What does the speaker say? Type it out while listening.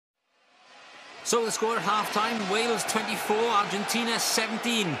So the score at half-time, Wales 24, Argentina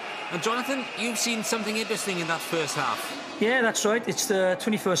 17. And Jonathan, you've seen something interesting in that first half. Yeah, that's right. It's the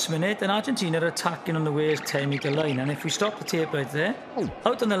 21st minute and Argentina are attacking on the Wales 10-metre line. And if we stop the tape right there,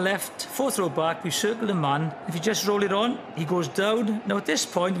 out on the left, fourth row back, we circle the man. If you just roll it on, he goes down. Now at this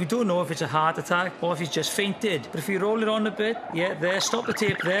point, we don't know if it's a heart attack or if he's just fainted. But if you roll it on a bit, yeah, there, stop the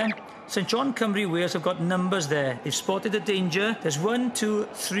tape there. St John, Cymru, Wales have got numbers there. They've spotted the danger. There's 1, 2,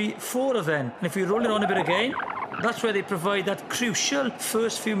 3, 4 of them. And if we roll it on a bit again, that's where they provide that crucial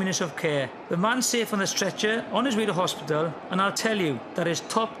first few minutes of care. The man's safe on the stretcher, on his way to hospital, and I'll tell you, that is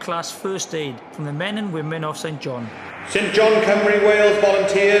top-class first aid from the men and women of St John. St John, Cymru, Wales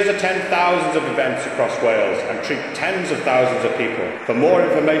volunteers attend thousands of events across Wales and treat tens of thousands of people. For more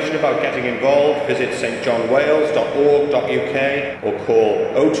information about getting involved, visit stjohnwales.org.uk or call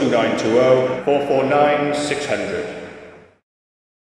 02920 449 600.